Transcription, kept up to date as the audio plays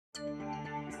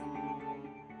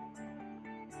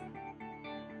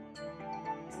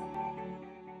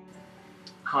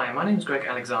Hi, my name is Greg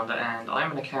Alexander and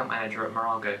I'm an account manager at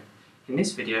Morago. In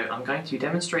this video I'm going to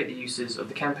demonstrate the uses of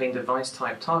the campaign device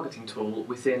type targeting tool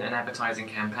within an advertising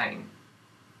campaign.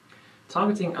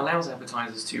 Targeting allows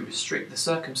advertisers to restrict the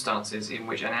circumstances in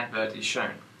which an advert is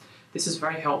shown. This is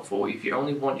very helpful if you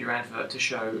only want your advert to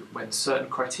show when certain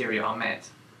criteria are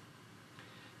met.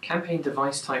 Campaign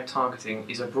device type targeting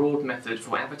is a broad method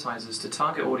for advertisers to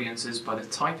target audiences by the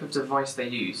type of device they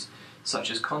use,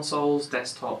 such as consoles,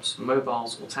 desktops,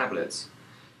 mobiles or tablets.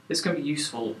 This can be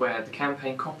useful where the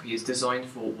campaign copy is designed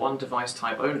for one device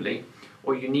type only,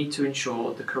 or you need to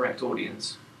ensure the correct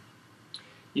audience.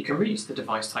 You can reach the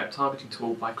device type targeting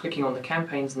tool by clicking on the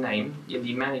campaign's name in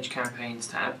the Manage Campaigns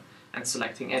tab and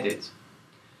selecting Edit.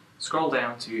 Scroll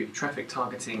down to Traffic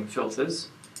Targeting Filters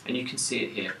and you can see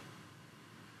it here.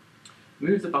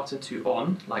 Move the button to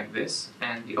On like this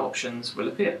and the options will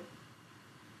appear.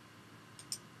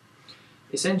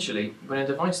 Essentially, when a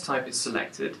device type is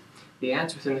selected, the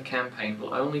ads within the campaign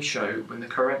will only show when the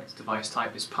correct device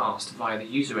type is passed via the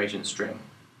user agent string.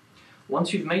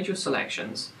 Once you've made your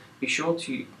selections, be sure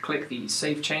to click the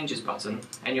Save Changes button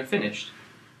and you're finished.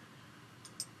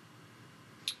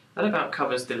 That about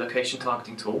covers the location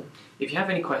targeting tool. If you have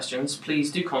any questions,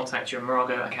 please do contact your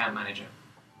Morago account manager.